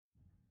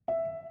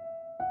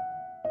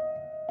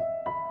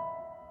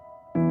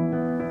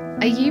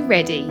Are you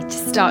ready to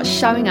start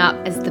showing up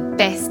as the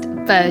best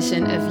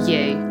version of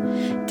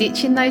you?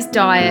 Ditching those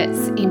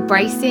diets,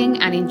 embracing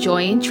and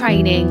enjoying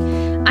training,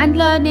 and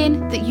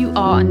learning that you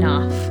are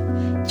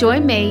enough.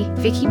 Join me,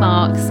 Vicky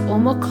Marks, or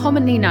more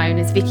commonly known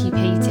as Vicky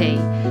PT,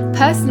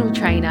 personal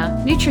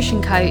trainer,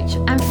 nutrition coach,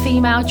 and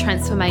female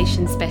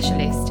transformation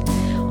specialist,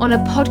 on a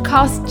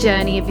podcast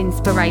journey of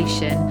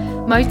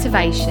inspiration,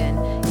 motivation,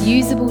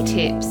 usable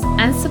tips,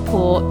 and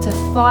support to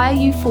fire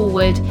you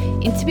forward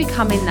into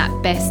becoming that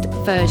best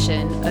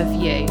version of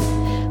you,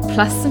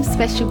 plus some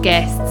special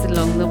guests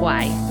along the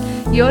way.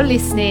 You're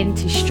listening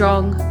to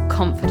Strong,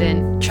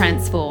 Confident,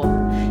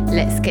 Transform.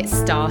 Let's get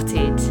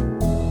started.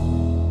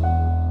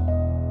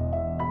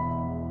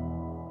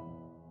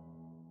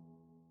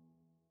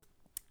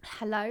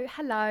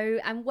 Hello,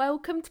 and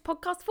welcome to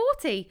Podcast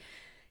 40,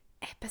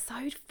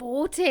 episode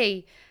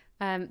 40,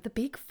 the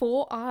big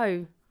 4-0.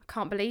 I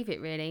can't believe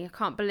it, really. I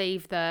can't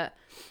believe that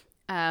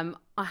I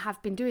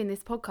have been doing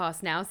this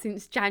podcast now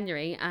since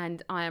January,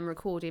 and I am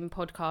recording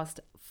podcast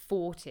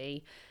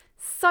 40.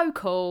 So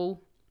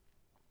cool.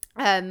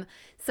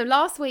 So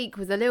last week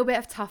was a little bit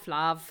of tough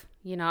love.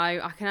 You know,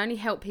 I can only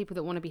help people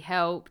that want to be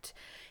helped.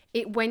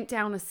 It went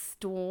down a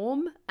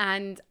storm,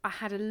 and I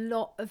had a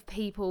lot of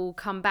people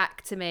come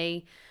back to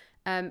me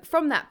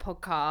from that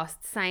podcast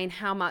saying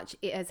how much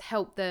it has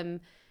helped them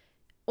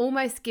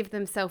almost give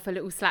themselves a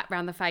little slap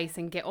round the face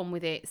and get on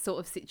with it sort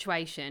of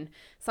situation.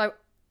 So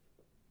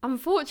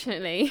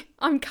unfortunately,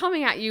 I'm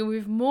coming at you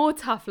with more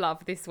tough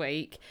love this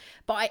week,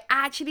 but I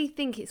actually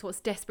think it's what's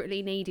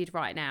desperately needed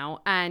right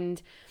now.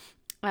 And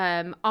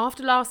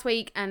after last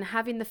week and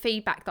having the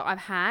feedback that I've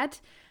had,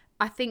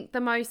 I think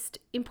the most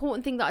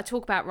important thing that I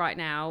talk about right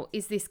now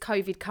is this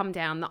COVID come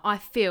down that I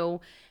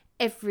feel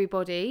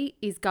everybody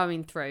is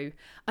going through.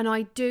 And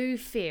I do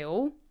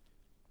feel,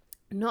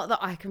 not that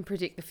I can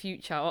predict the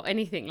future or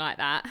anything like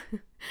that,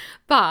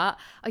 but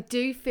I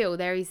do feel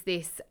there is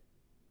this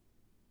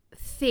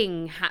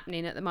thing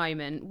happening at the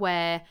moment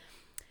where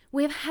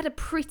we've had a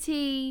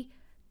pretty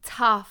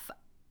tough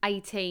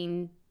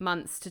 18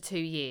 months to 2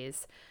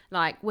 years.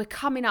 Like, we're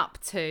coming up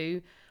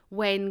to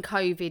when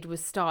COVID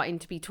was starting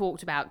to be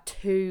talked about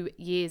 2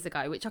 years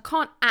ago, which I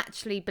can't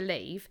actually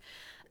believe.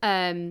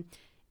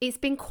 It's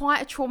been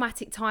quite a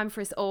traumatic time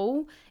for us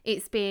all.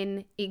 It's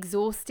been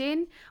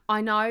exhausting. I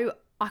know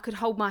I could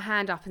hold my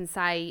hand up and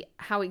say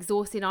how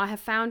exhausting I have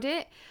found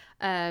it.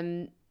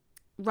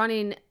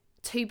 Running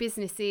 2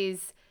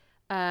 businesses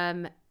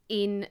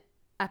in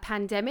a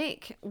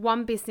pandemic,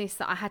 one business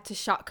that I had to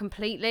shut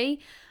completely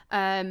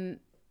and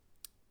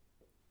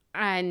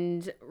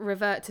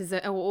revert to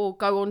Zoom or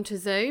go on to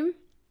Zoom,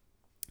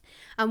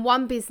 and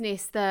one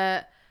business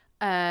that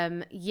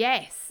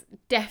yes,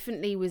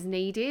 definitely was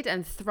needed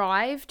and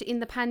thrived in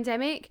the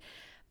pandemic,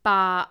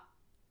 but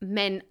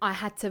meant I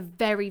had to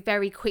very,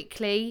 very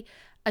quickly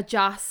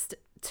adjust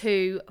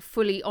to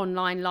fully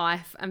online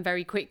life, and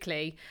very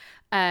quickly.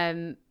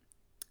 I'm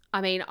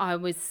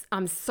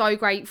so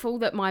grateful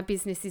that my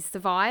businesses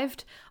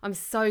survived. I'm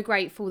so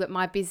grateful that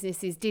my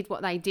businesses did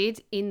what they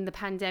did in the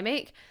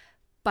pandemic,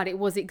 but it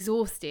was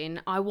exhausting.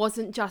 I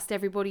wasn't just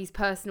everybody's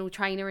personal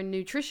trainer and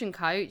nutrition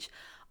coach.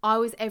 I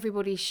was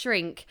everybody's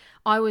shrink.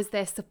 I was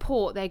their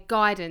support, their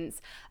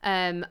guidance.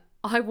 I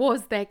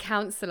was their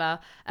counsellor.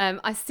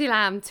 I still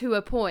am to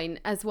a point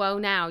as well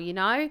now, you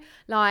know?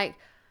 Like,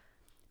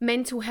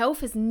 mental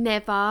health has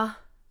never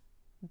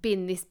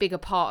been this big a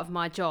part of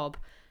my job.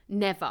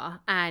 Never.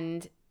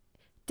 And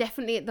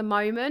definitely at the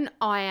moment,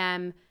 I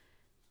am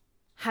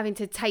having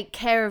to take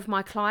care of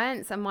my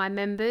clients and my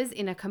members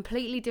in a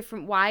completely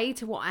different way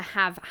to what I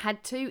have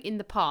had to in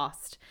the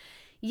past.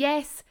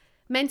 Yes,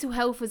 mental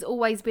health has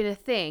always been a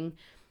thing,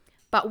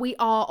 but we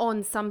are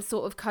on some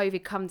sort of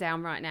COVID come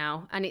down right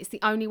now, and it's the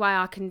only way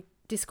I can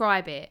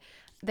describe it.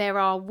 There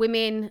are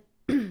women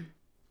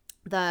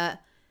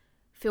that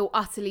feel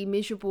utterly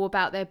miserable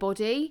about their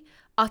body,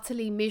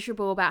 utterly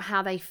miserable about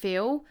how they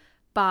feel,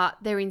 but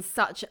they're in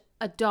such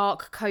a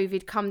dark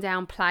COVID come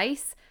down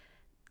place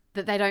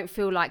that they don't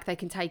feel like they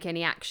can take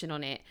any action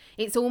on it.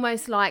 It's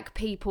almost like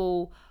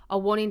people are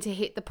wanting to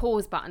hit the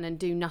pause button and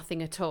do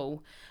nothing at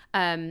all.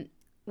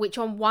 Which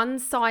on one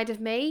side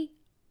of me,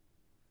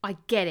 I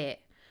get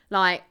it.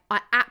 Like,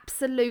 I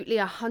absolutely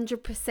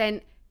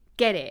 100%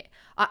 get it.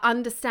 I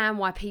understand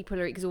why people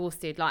are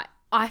exhausted. Like,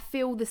 I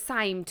feel the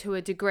same to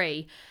a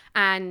degree.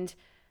 And,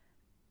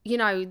 you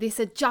know, this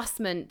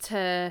adjustment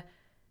to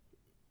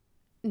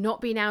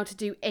not being able to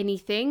do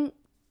anything,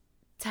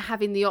 to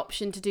having the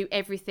option to do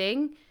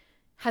everything,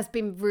 has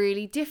been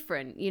really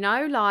different, you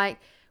know? Like,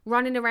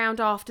 running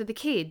around after the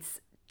kids,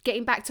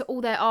 getting back to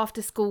all their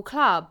after school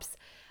clubs.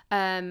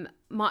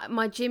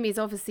 My gym is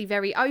obviously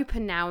very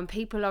open now, and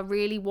people are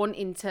really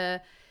wanting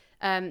to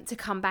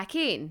come back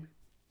in.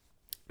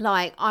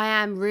 Like, I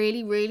am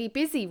really, really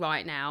busy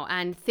right now,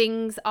 and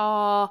things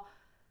are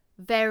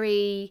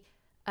very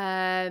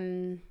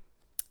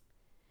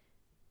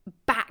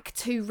back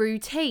to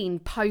routine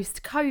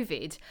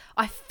post-COVID.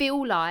 I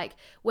feel like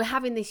we're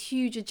having this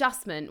huge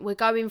adjustment. We're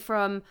going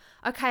from,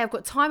 okay, I've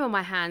got time on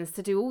my hands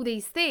to do all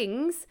these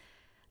things,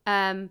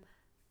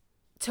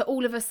 to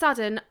all of a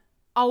sudden,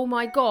 oh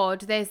my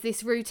God, there's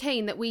this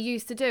routine that we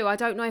used to do. I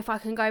don't know if I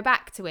can go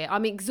back to it.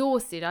 I'm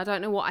exhausted. I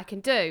don't know what I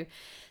can do.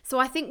 So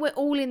I think we're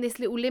all in this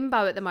little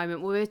limbo at the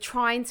moment where we're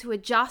trying to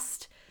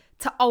adjust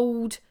to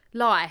old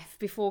life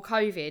before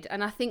COVID.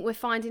 And I think we're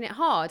finding it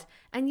hard.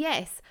 And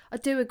yes, I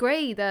do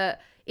agree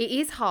that it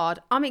is hard.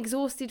 I'm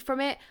exhausted from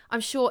it.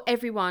 I'm sure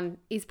everyone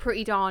is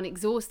pretty darn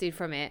exhausted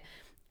from it.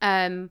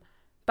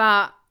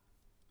 But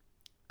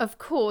of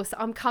course,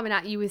 I'm coming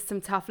at you with some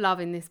tough love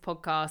in this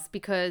podcast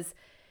because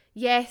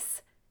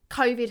yes,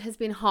 COVID has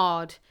been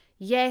hard.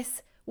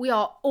 Yes, we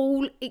are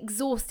all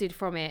exhausted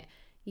from it.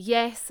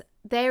 Yes,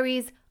 there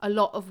is a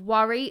lot of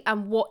worry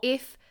and what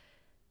if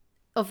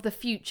of the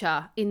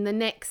future in the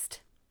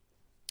next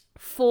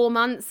 4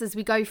 months as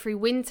we go through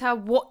winter.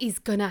 What is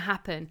going to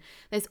happen?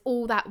 There's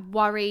all that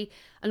worry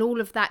and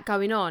all of that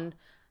going on.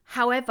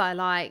 However,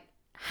 like,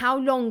 how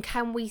long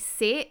can we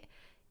sit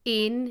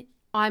in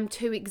I'm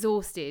too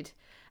exhausted?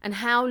 And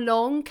how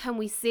long can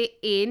we sit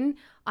in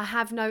I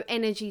have no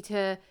energy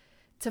to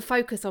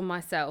focus on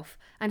myself?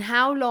 And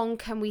how long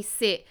can we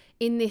sit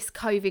in this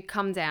COVID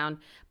come down,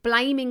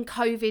 blaming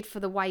COVID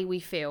for the way we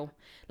feel?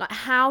 Like,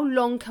 how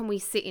long can we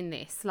sit in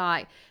this?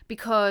 Like,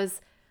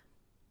 because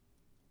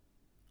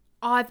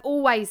I've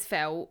always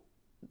felt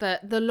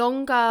that the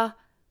longer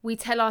we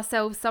tell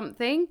ourselves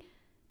something,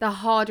 the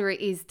harder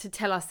it is to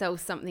tell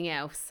ourselves something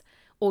else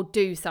or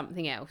do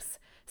something else.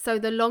 So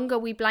the longer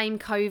we blame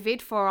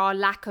COVID for our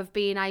lack of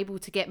being able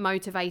to get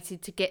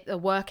motivated to get the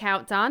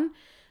workout done,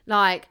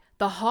 like,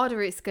 the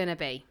harder it's going to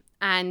be.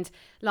 And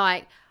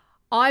like,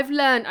 I've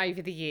learned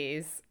over the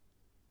years,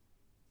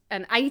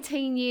 and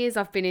 18 years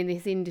I've been in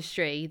this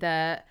industry,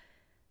 that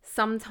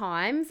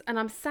sometimes, and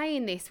I'm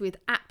saying this with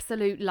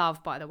absolute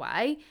love, by the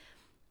way,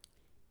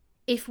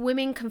 if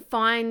women can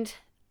find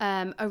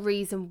a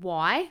reason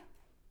why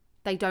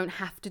they don't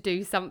have to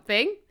do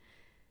something,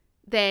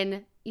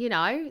 then, you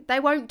know, they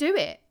won't do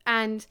it.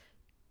 And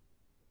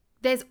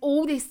there's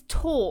all this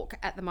talk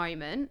at the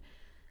moment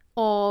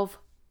of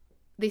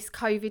this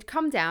COVID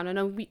come down,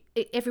 and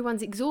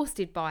everyone's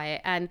exhausted by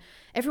it, and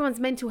everyone's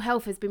mental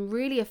health has been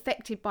really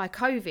affected by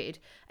COVID.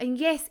 And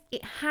yes,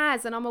 it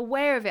has, and I'm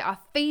aware of it. I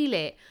feel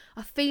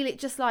it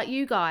just like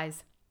you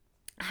guys.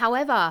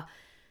 However,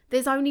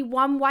 there's only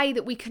one way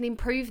that we can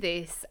improve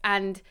this,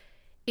 and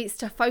it's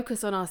to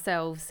focus on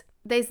ourselves.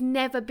 There's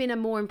never been a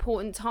more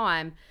important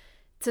time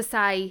to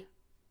say,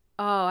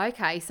 oh,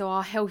 okay, so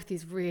our health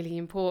is really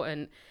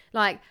important.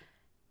 Like,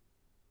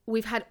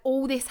 we've had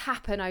all this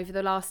happen over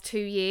the last 2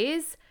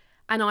 years,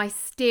 and I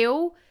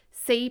still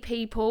see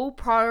people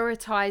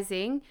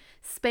prioritizing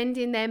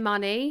spending their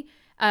money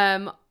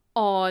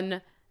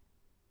on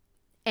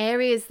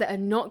areas that are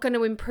not going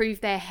to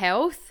improve their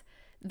health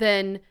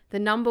than the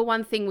number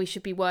one thing we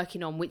should be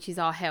working on, which is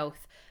our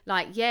health.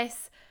 Like,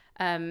 yes,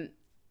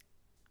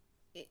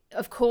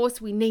 of course,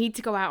 we need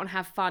to go out and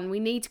have fun. We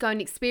need to go and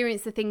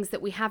experience the things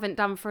that we haven't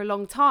done for a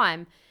long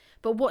time.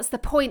 But what's the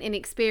point in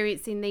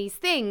experiencing these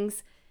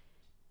things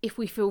if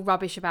we feel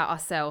rubbish about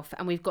ourselves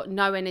and we've got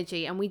no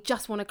energy and we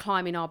just want to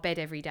climb in our bed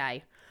every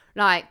day?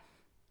 Like,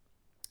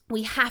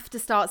 we have to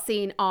start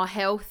seeing our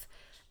health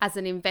as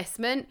an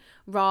investment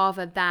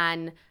rather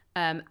than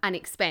an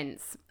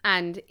expense.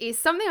 And it's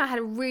something I had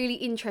a really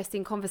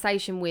interesting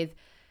conversation with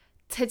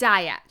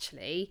today,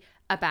 actually,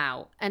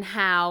 about, and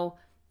how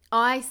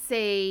I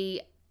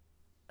see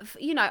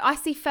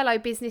fellow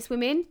business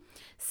women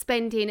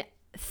spending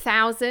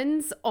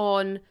thousands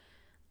on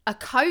a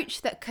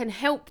coach that can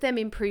help them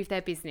improve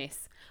their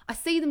business. I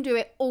see them do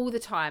it all the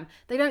time.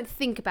 They don't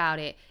think about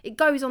it. It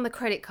goes on the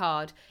credit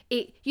card.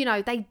 They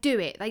do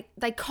it.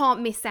 They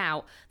can't miss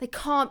out. They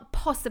can't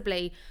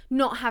possibly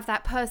not have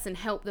that person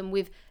help them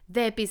with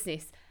their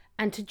business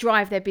and to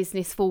drive their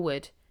business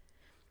forward.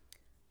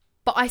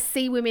 But I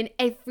see women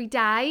every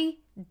day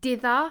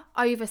dither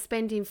over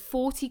spending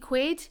 40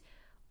 quid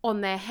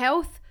on their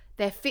health,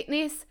 their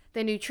fitness,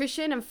 their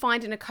nutrition, and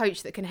finding a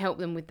coach that can help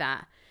them with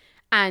that.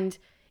 And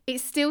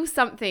it's still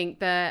something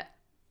that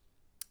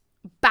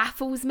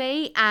baffles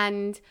me,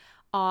 and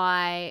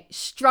I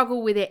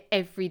struggle with it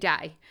every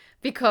day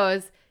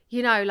because,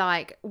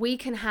 like, we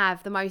can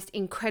have the most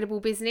incredible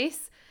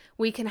business.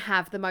 We can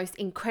have the most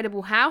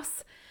incredible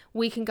house.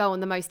 We can go on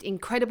the most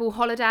incredible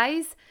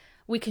holidays.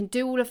 We can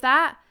do all of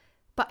that.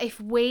 But if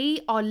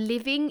we are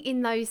living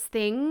in those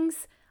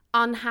things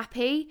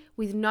unhappy,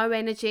 with no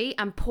energy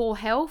and poor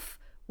health,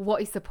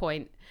 what is the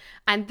point?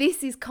 And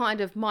this is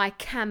kind of my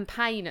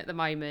campaign at the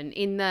moment,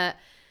 in that,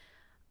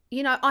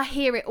 I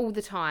hear it all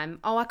the time.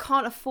 Oh, I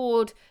can't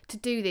afford to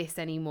do this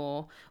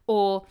anymore.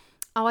 Or,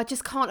 oh, I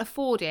just can't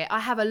afford it. I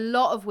have a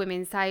lot of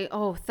women say,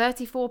 oh,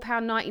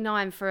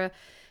 £34.99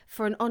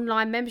 for an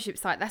online membership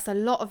site. That's a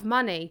lot of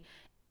money.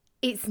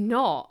 It's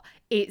not.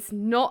 It's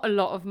not a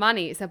lot of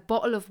money. It's a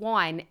bottle of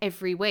wine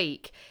every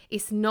week.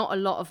 It's not a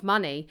lot of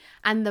money.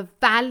 And the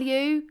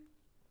value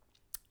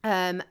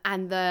and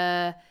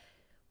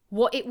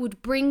what it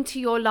would bring to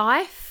your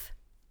life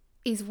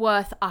is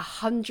worth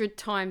 100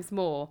 times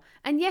more.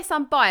 And yes,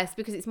 I'm biased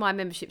because it's my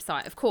membership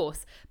site, of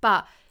course.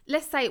 But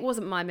let's say it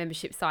wasn't my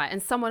membership site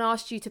and someone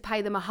asked you to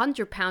pay them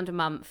 £100 a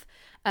month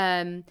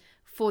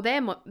for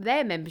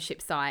their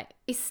membership site.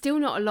 It's still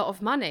not a lot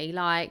of money.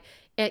 Like,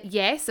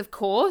 yes, of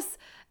course,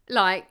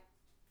 like,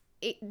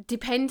 it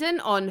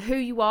dependent on who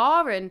you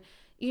are and,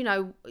 you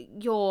know,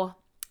 your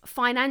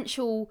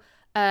financial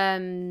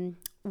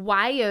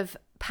way of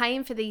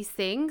paying for these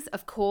things,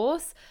 of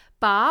course.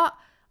 But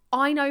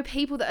I know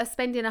people that are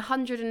spending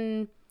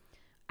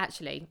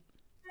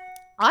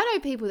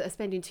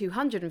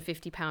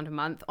 £250 a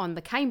month on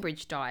the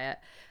Cambridge diet,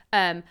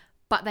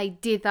 but they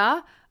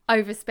dither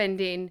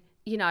overspending,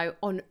 you know,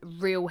 on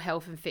real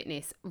health and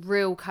fitness,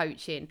 real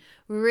coaching,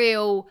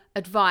 real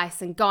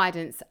advice and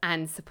guidance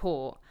and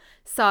support.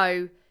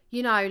 So,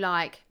 you know,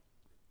 like,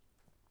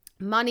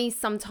 money's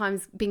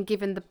sometimes been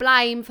given the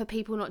blame for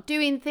people not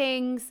doing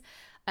things.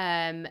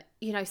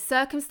 You know,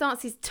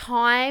 circumstances,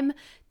 time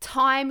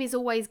is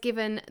always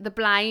given the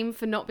blame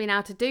for not being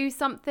able to do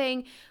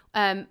something.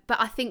 But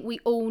I think we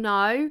all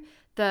know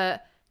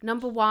that,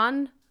 number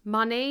one,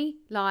 money,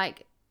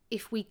 like,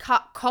 if we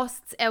cut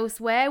costs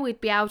elsewhere,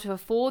 we'd be able to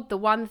afford the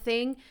one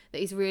thing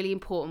that is really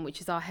important,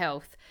 which is our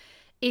health.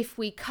 If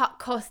we cut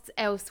costs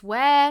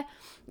elsewhere,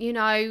 you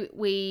know,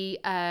 we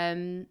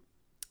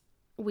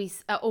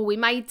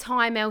made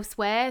time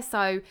elsewhere.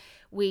 So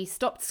we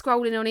stopped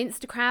scrolling on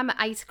Instagram at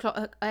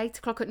 8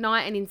 o'clock at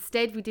night, and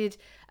instead we did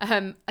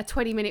a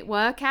 20-minute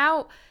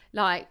workout.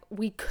 Like,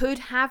 we could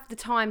have the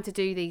time to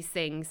do these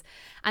things.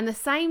 And the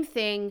same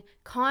thing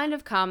kind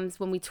of comes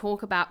when we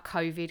talk about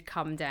COVID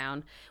come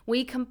down.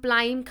 We can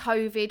blame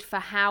COVID for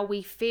how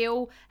we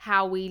feel,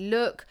 how we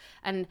look,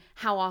 and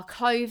how our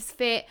clothes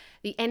fit,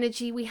 the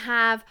energy we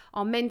have,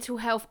 our mental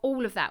health,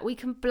 all of that. We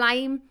can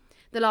blame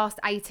the last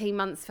 18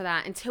 months for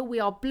that until we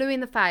are blue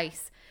in the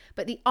face.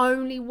 But the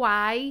only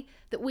way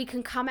that we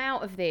can come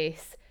out of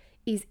this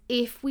is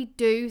if we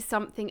do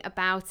something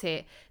about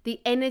it. The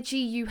energy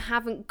you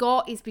haven't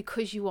got is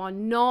because you are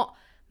not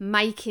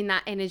making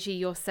that energy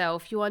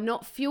yourself. You are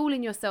not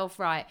fueling yourself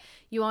right.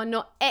 You are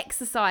not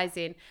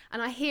exercising.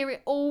 And I hear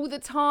it all the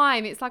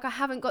time. It's like, I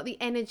haven't got the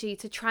energy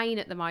to train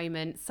at the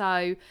moment.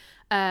 So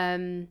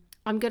I'm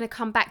going to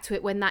come back to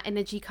it when that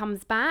energy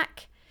comes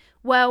back.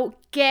 Well,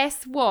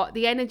 guess what?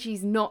 The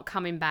energy's not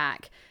coming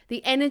back.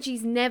 The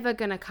energy's never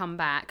going to come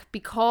back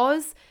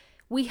because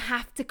we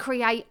have to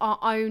create our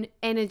own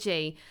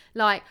energy.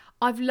 Like,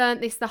 I've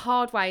learned this the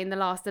hard way in the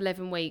last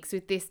 11 weeks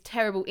with this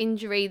terrible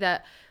injury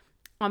that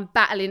I'm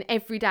battling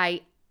every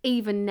day,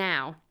 even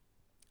now.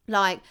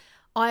 Like,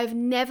 I've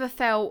never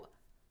felt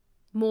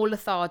more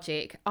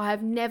lethargic. I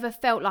have never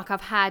felt like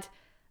I've had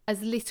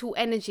as little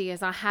energy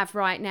as I have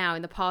right now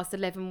in the past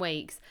 11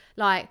 weeks.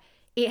 Like,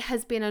 it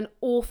has been an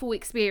awful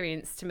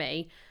experience to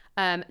me,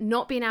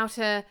 not being able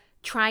to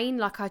train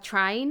like I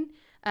train.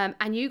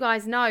 And you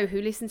guys know,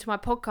 who listen to my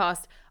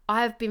podcast,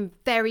 I have been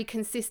very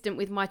consistent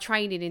with my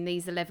training in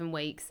these 11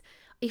 weeks.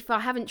 If I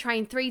haven't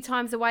trained 3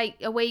 times a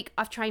week,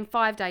 I've trained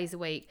 5 days a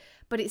week.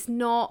 But it's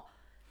not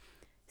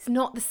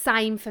the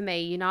same for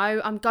me, you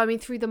know. I'm going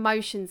through the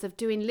motions of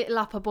doing little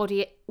upper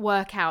body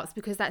workouts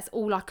because that's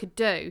all I could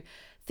do.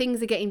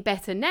 Things are getting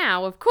better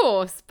now, of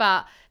course,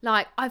 but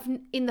like,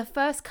 in the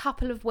first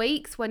couple of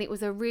weeks when it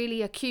was a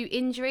really acute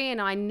injury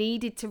and I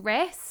needed to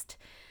rest,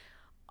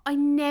 I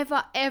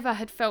never ever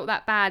had felt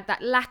that bad.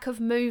 That lack of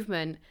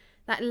movement,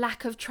 that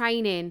lack of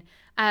training.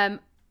 I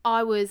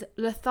was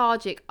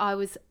lethargic. I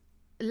was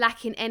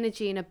lacking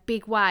energy in a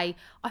big way.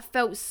 I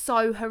felt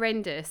so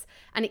horrendous,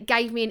 and it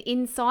gave me an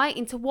insight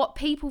into what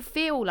people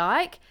feel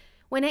like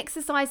when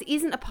exercise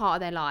isn't a part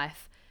of their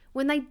life,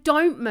 when they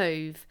don't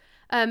move.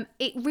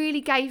 It really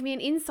gave me an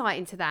insight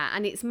into that,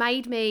 and it's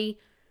made me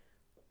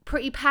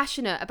pretty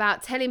passionate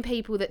about telling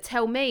people that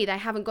tell me they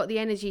haven't got the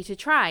energy to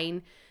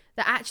train,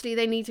 that actually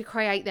they need to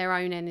create their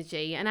own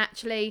energy. And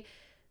actually,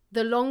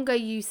 the longer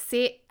you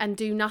sit and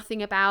do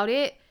nothing about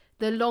it,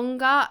 the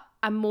longer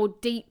and more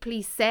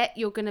deeply set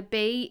you're going to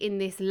be in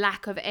this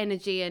lack of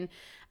energy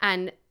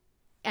and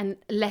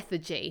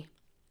lethargy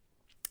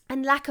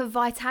and lack of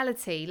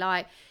vitality.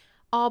 Like,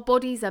 our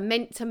bodies are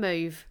meant to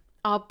move.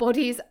 Our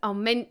bodies are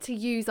meant to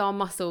use our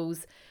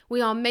muscles.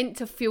 We are meant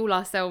to fuel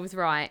ourselves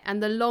right.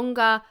 And the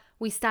longer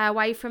we stay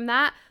away from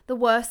that, the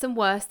worse and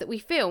worse that we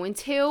feel,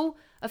 until,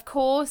 of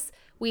course,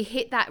 we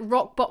hit that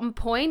rock bottom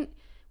point,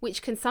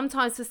 which can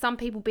sometimes for some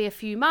people be a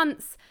few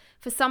months.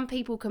 For some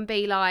people can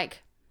be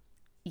like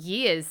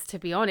years, to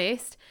be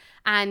honest.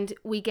 And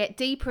we get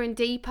deeper and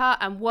deeper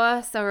and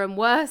worse,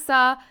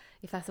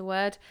 if that's a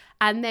word.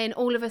 And then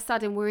all of a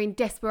sudden we're in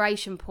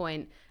desperation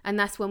point. And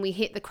that's when we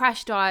hit the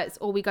crash diets,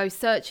 or we go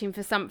searching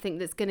for something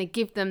that's going to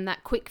give them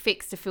that quick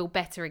fix to feel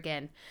better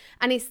again.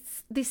 And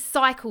it's this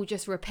cycle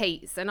just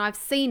repeats. And I've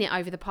seen it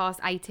over the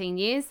past 18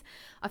 years.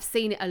 I've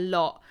seen it a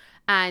lot.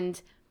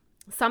 And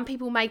some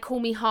people may call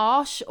me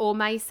harsh, or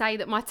may say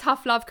that my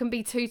tough love can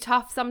be too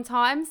tough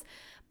sometimes.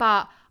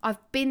 But I've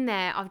been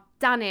there. I've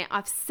done it.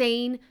 I've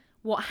seen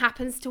what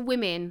happens to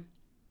women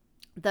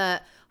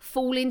that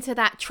fall into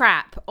that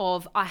trap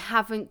of, I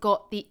haven't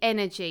got the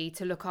energy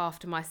to look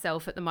after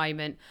myself at the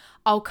moment.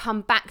 I'll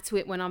come back to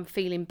it when I'm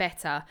feeling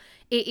better.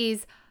 It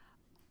is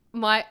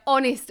my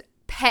honest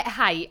pet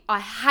hate. I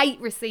hate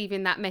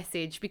receiving that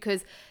message,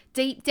 because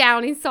deep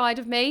down inside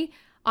of me,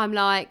 I'm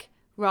like,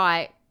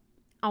 right,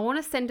 I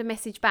want to send a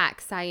message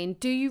back saying,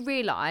 do you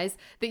realise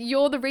that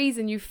you're the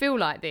reason you feel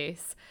like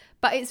this?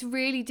 But it's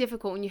really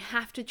difficult, and you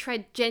have to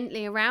tread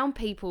gently around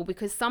people,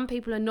 because some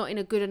people are not in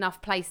a good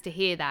enough place to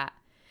hear that.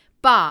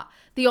 But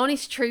the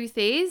honest truth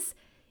is,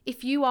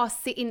 if you are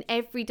sitting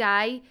every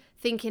day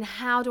thinking,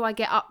 how do I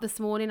get up this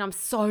morning? I'm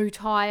so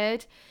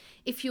tired.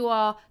 If you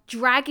are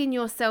dragging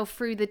yourself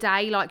through the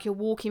day like you're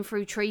walking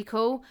through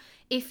treacle,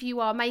 if you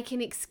are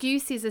making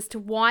excuses as to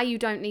why you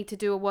don't need to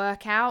do a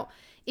workout,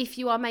 if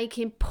you are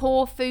making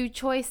poor food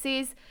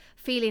choices,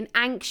 feeling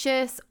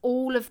anxious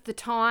all of the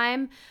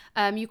time,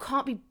 you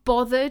can't be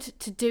bothered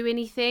to do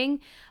anything,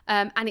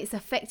 and it's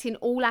affecting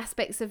all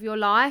aspects of your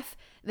life,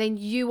 then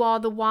you are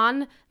the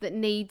one that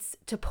needs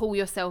to pull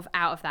yourself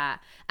out of that.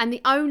 And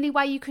the only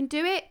way you can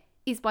do it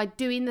is by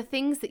doing the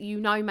things that you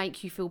know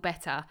make you feel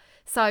better.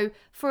 So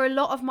for a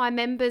lot of my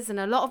members and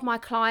a lot of my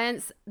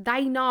clients,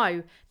 they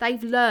know,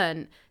 they've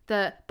learned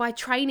that by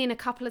training a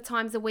couple of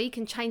times a week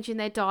and changing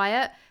their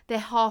diet, they're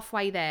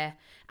halfway there.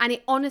 And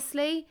it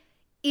honestly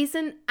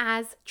isn't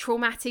as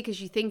traumatic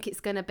as you think it's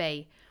going to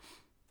be.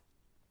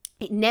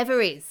 It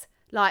never is.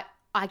 Like,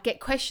 I get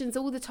questions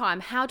all the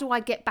time. How do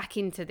I get back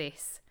into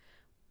this?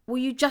 Well,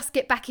 you just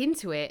get back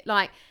into it.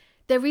 Like,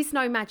 there is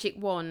no magic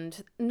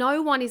wand.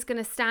 No one is going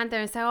to stand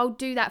there and say, I'll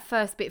do that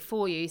first bit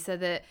for you so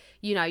that,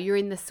 you know, you're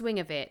in the swing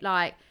of it.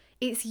 Like,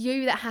 it's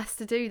you that has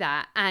to do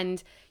that.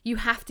 And you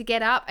have to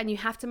get up and you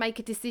have to make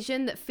a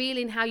decision that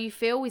feeling how you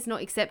feel is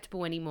not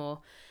acceptable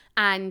anymore.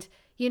 And,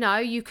 you know,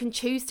 you can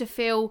choose to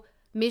feel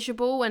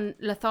miserable and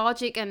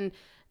lethargic and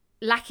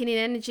lacking in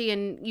energy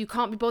and you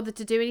can't be bothered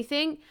to do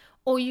anything,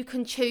 or you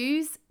can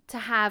choose to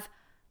have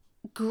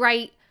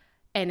great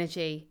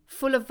energy,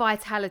 full of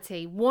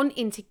vitality,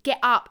 wanting to get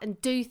up and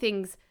do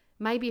things.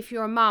 Maybe if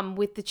you're a mum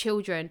with the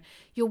children,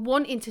 you're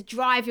wanting to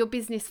drive your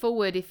business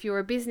forward. If you're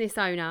a business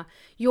owner,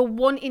 you're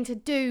wanting to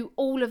do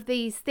all of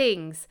these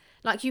things.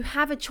 Like, you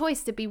have a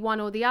choice to be one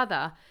or the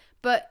other,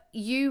 but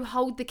you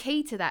hold the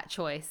key to that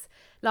choice.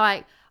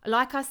 Like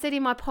I said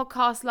in my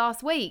podcast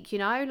last week, you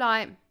know,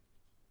 like,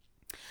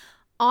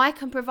 I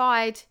can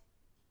provide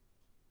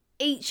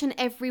each and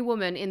every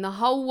woman in the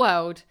whole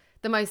world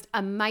the most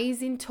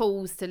amazing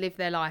tools to live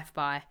their life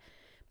by.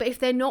 But if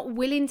they're not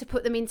willing to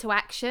put them into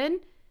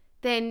action,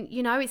 then,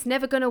 you know, it's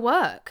never going to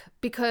work,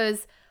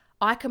 because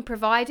I can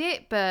provide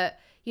it, but,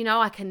 you know,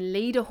 I can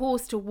lead a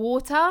horse to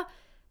water.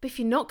 But if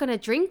you're not going to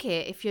drink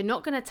it, if you're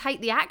not going to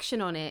take the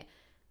action on it,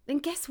 then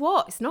guess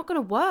what? It's not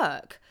going to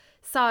work.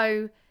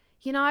 So,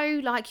 you know,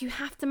 like, you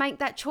have to make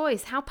that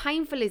choice. How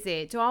painful is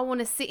it? Do I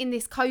want to sit in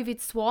this COVID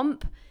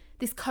swamp,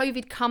 this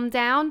COVID come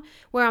down,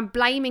 where I'm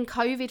blaming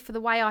COVID for the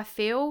way I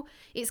feel?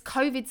 It's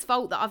COVID's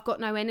fault that I've got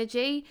no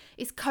energy.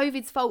 It's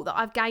COVID's fault that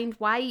I've gained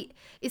weight.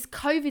 It's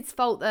COVID's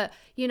fault that,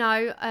 you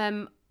know,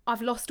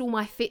 I've lost all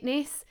my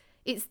fitness.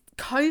 It's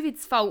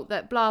COVID's fault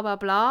that blah, blah,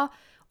 blah.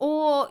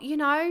 Or, you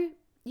know,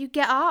 you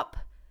get up,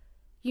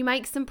 you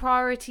make some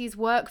priorities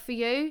work for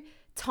you,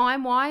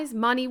 time-wise,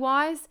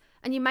 money-wise,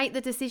 and you make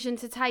the decision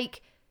to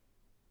take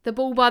the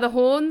bull by the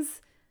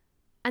horns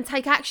and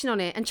take action on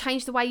it and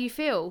change the way you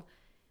feel.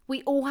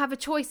 We all have a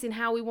choice in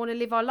how we want to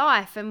live our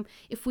life. And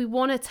if we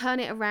want to turn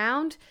it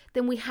around,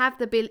 then we have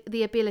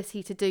the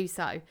ability to do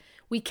so.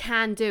 We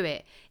can do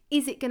it.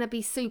 Is it going to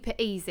be super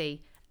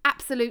easy?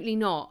 Absolutely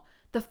not.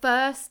 The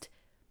first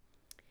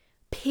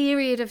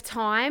period of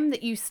time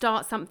that you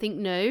start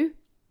something new,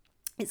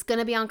 it's going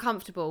to be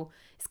uncomfortable.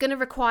 It's going to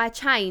require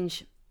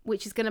change,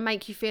 which is going to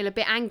make you feel a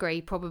bit angry,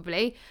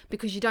 probably,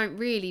 because you don't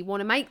really want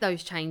to make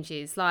those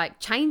changes. Like,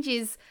 change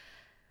is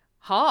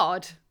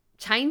hard.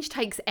 Change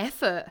takes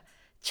effort.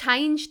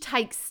 Change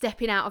takes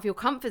stepping out of your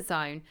comfort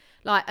zone.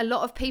 Like, a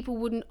lot of people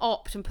wouldn't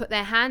opt and put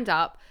their hand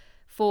up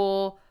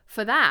for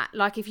that.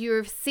 Like, if you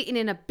were sitting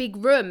in a big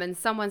room and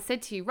someone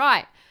said to you,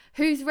 right,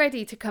 who's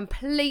ready to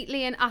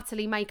completely and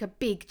utterly make a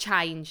big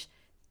change?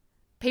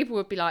 People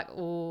would be like,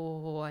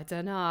 oh, I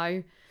don't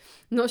know.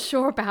 Not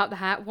sure about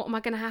that. What am I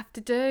going to have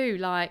to do?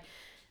 Like,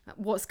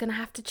 what's going to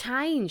have to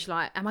change?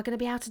 Like, am I going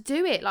to be able to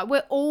do it? Like,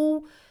 we're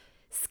all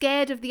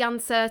scared of the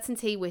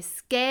uncertainty. We're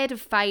scared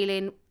of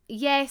failing.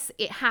 Yes,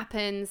 it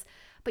happens.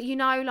 But, you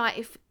know, like,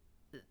 if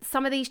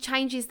some of these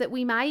changes that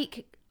we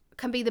make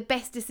can be the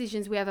best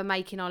decisions we ever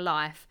make in our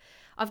life.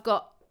 I've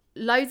got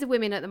loads of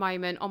women at the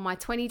moment on my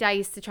 20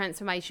 Days to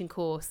Transformation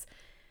course.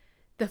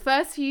 The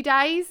first few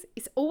days,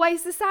 it's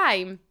always the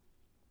same.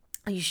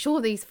 Are you sure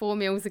these 4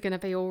 meals are going to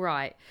be all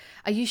right?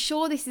 Are you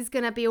sure this is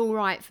going to be all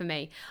right for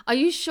me? Are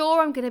you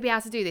sure I'm going to be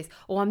able to do this?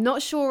 Or I'm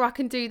not sure I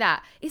can do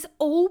that. It's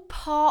all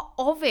part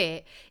of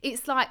it.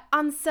 It's like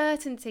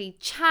uncertainty,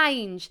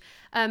 change,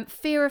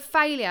 fear of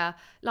failure,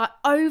 like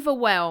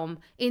overwhelm,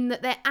 in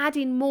that they're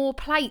adding more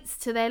plates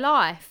to their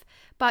life.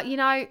 But, you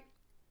know,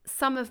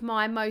 some of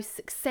my most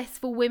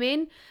successful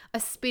women are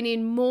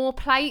spinning more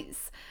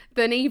plates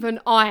than even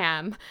I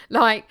am.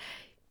 Like,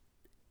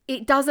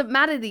 it doesn't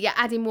matter that you're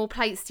adding more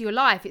plates to your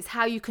life. It's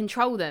how you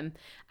control them.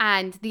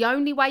 And the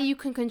only way you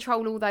can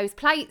control all those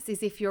plates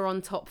is if you're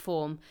on top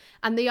form.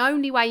 And the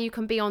only way you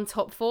can be on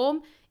top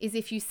form is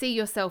if you see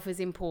yourself as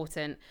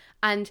important.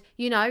 And,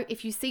 you know,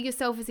 if you see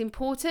yourself as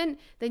important,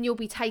 then you'll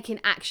be taking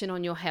action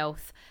on your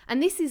health.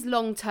 And this is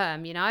long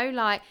term, you know,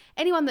 like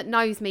anyone that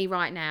knows me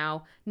right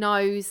now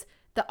knows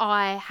that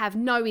I have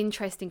no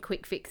interest in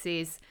quick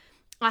fixes.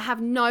 I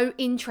have no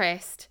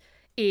interest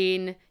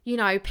in, you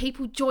know,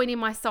 people joining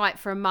my site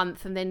for a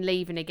month and then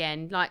leaving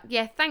again. Like,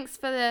 yeah, thanks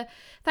for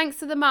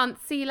the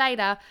month, see you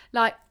later.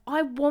 Like,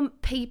 I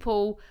want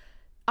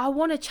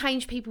to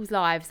change people's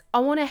lives. I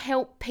want to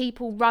help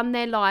people run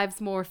their lives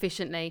more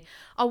efficiently.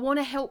 I want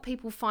to help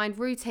people find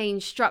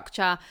routine,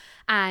 structure,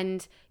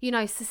 and, you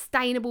know,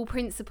 sustainable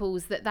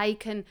principles that they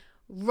can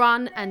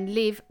run and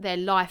live their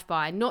life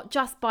by, not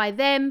just by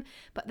them,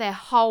 but their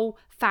whole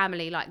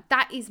family. Like,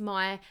 that is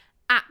my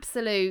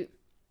absolute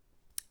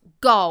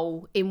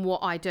goal in what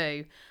I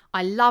do.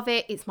 I love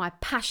it. It's my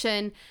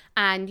passion.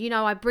 And, you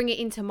know, I bring it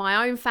into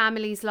my own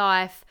family's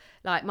life.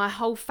 Like, my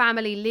whole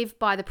family live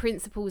by the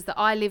principles that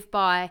I live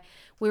by.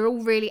 We're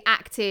all really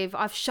active.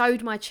 I've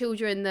showed my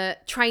children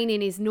that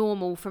training is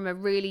normal from a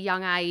really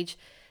young age.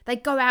 They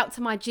go out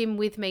to my gym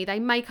with me. They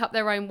make up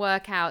their own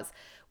workouts.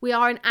 We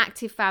are an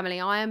active family.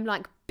 I am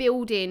like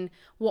building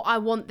what I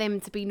want them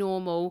to be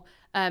normal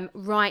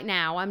right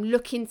now. I'm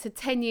looking to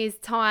 10 years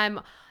time.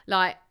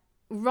 Like,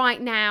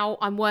 right now,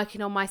 I'm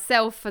working on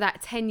myself for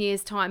that 10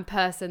 years time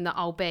person that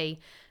I'll be.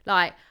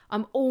 Like,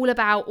 I'm all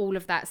about all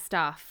of that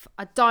stuff.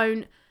 I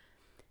don't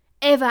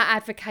ever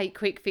advocate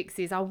quick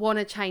fixes. I want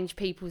to change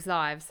people's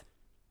lives.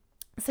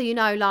 So, you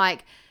know,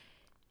 like,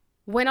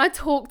 when I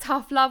talk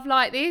tough love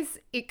like this,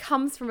 it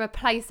comes from a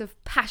place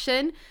of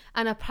passion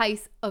and a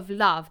place of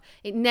love.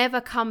 It never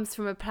comes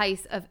from a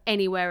place of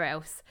anywhere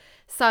else.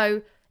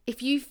 So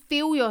if you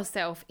feel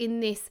yourself in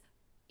this,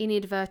 in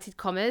inverted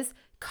commas,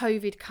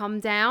 COVID come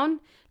down,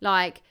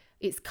 like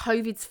it's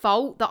COVID's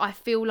fault that I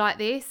feel like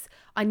this,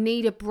 I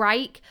need a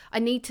break, I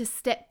need to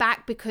step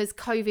back because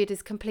COVID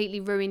has completely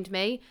ruined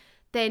me,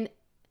 then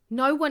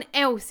no one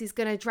else is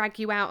going to drag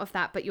you out of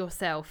that but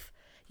yourself.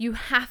 You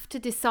have to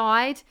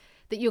decide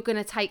that you're going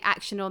to take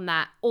action on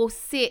that, or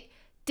sit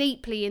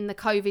deeply in the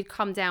COVID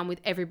come down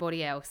with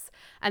everybody else.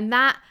 And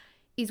that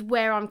is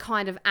where I'm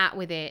kind of at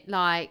with it.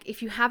 Like,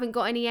 if you haven't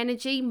got any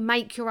energy,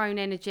 make your own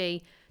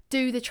energy.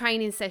 Do the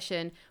training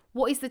session.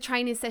 What is the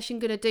training session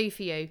going to do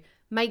for you?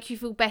 Make you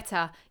feel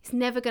better. It's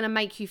never going to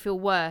make you feel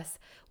worse.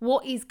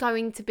 What is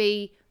going to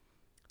be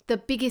the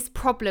biggest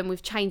problem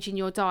with changing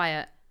your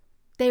diet?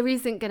 There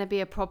isn't going to be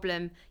a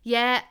problem.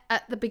 Yeah,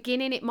 at the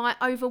beginning it might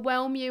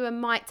overwhelm you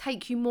and might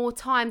take you more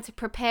time to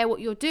prepare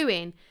what you're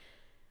doing,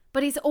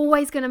 but it's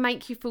always going to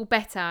make you feel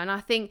better. And I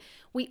think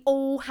we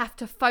all have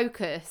to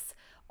focus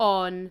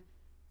on,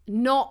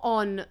 not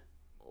on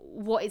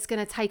what it's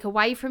going to take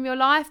away from your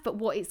life, but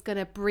what it's going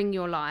to bring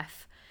your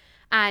life.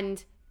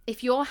 And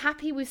if you're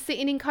happy with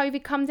sitting in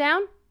COVID come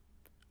down,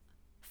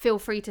 feel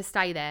free to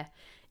stay there.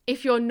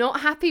 If you're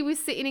not happy with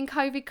sitting in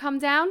COVID come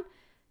down,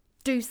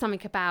 do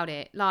something about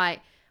it.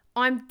 Like,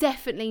 I'm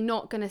definitely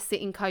not going to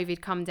sit in COVID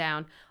come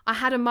down. I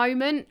had a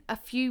moment a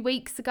few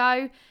weeks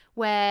ago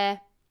where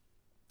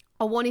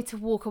I wanted to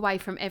walk away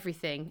from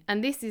everything.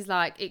 And this is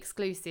like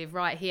exclusive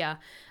right here.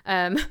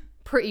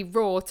 Pretty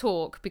raw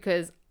talk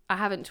because I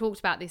haven't talked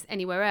about this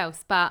anywhere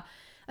else. But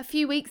a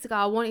few weeks ago,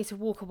 I wanted to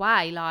walk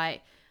away.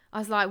 Like, I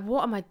was like,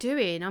 what am I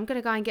doing? I'm going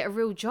to go and get a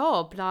real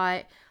job.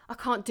 Like, I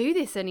can't do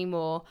this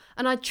anymore.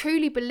 And I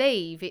truly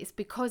believe it's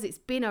because it's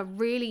been a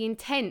really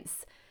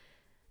intense,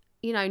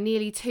 you know,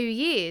 nearly 2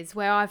 years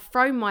where I've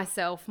thrown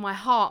myself, my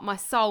heart, my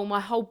soul, my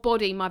whole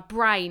body, my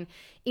brain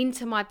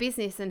into my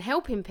business and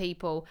helping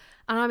people.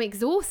 And I'm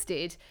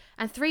exhausted.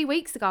 And 3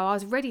 weeks ago, I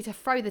was ready to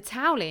throw the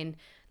towel in.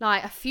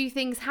 Like, a few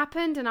things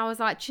happened and I was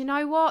like, do you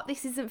know what?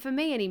 This isn't for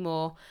me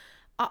anymore.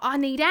 I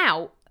need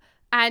out.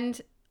 And,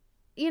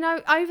 you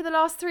know, over the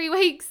last 3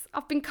 weeks,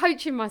 I've been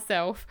coaching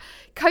myself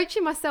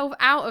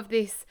out of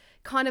this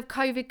kind of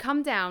COVID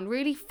come down,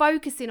 really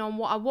focusing on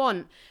what I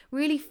want,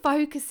 really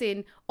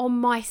focusing on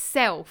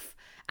myself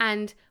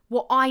and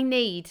what I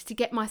need to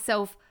get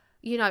myself,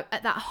 you know,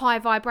 at that high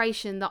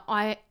vibration that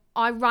I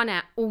run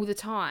at all the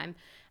time.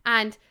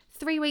 And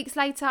 3 weeks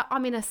later,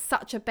 I'm in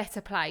such a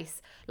better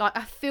place. Like,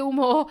 I feel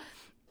more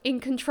in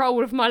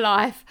control of my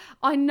life.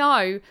 I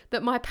know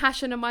that my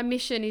passion and my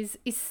mission is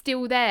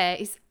still there.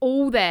 It's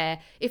all there.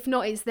 If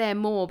not, it's there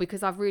more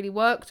because I've really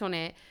worked on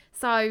it.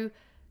 So,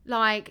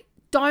 like,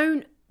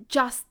 don't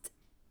just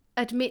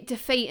admit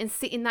defeat and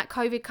sit in that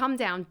COVID come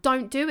down.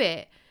 Don't do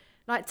it.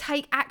 Like,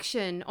 take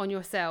action on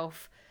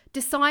yourself.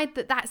 Decide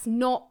that that's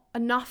not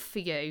enough for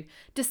you.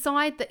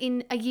 Decide that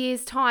in a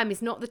year's time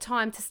is not the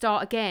time to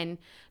start again.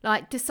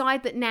 Like,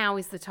 decide that now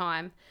is the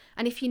time.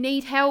 And if you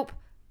need help,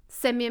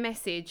 send me a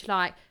message.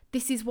 Like,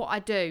 this is what I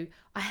do.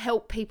 I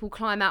help people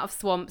climb out of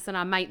swamps and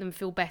I make them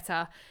feel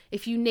better.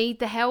 If you need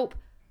the help,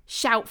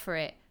 shout for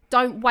it.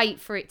 Don't wait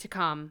for it to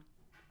come.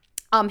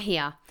 I'm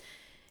here.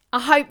 I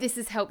hope this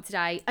has helped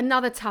today.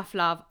 Another tough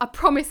love. I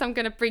promise I'm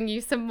going to bring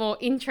you some more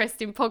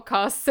interesting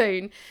podcasts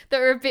soon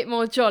that are a bit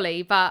more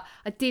jolly, but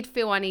I did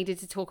feel I needed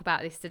to talk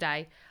about this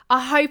today. I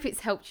hope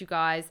it's helped you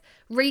guys.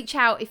 Reach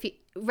out if it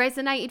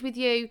resonated with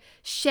you.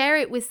 Share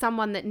it with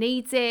someone that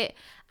needs it.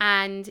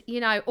 And,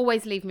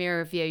 always leave me a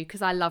review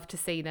because I love to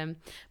see them.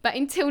 But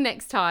until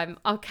next time,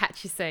 I'll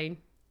catch you soon.